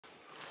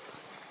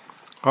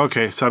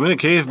Okay, so I'm in a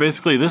cave.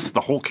 Basically, this is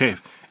the whole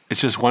cave.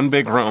 It's just one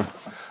big room.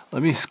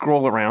 Let me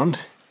scroll around.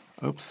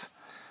 Oops.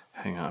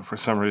 Hang on. For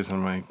some reason,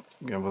 my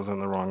gimbal's in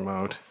the wrong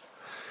mode.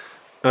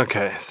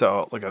 Okay,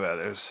 so look at that.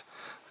 There's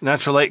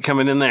natural light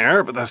coming in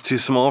there, but that's too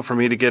small for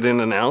me to get in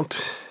and out.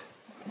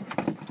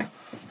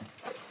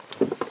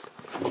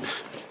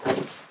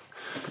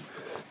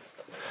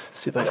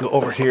 See if I can go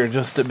over here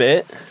just a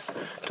bit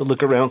to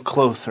look around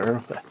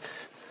closer. But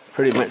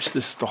pretty much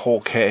this is the whole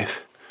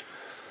cave.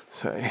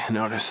 So you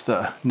notice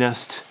the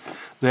nest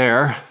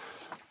there.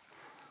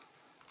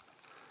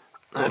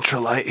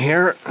 Natural light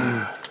here.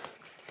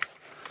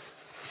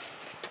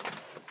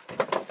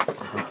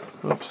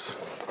 Oops.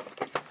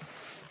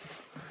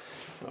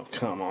 Oh,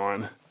 come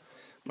on.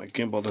 My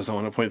gimbal doesn't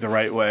want to point the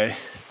right way.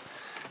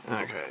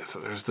 Okay, so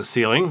there's the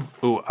ceiling.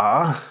 Ooh,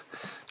 ah.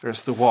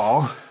 There's the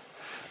wall.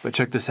 But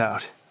check this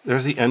out.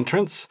 There's the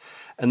entrance,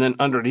 and then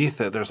underneath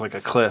it, there's like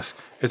a cliff.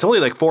 It's only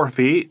like 4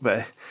 feet,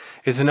 but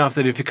it's enough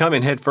that if you come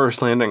in head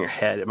first, land on your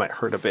head, it might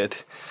hurt a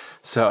bit.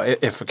 So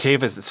if a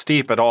cave is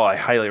steep at all, I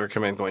highly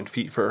recommend going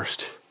feet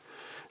first.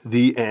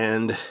 The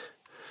end.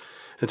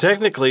 And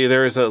technically,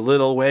 there is a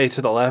little way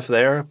to the left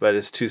there, but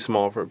it's too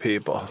small for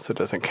people, so it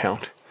doesn't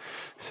count.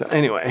 So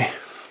anyway,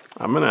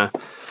 I'm gonna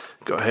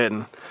go ahead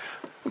and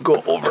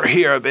go over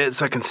here a bit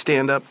so I can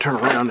stand up, turn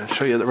around, and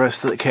show you the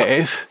rest of the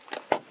cave.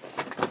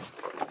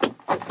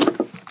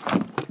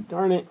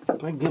 Darn it,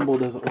 my gimbal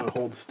doesn't want to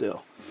hold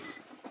still.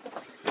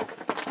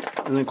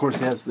 And then, of course,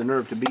 it has the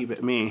nerve to beep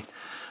at me.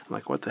 I'm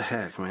like, what the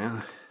heck,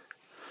 man?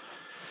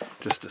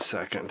 Just a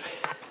second.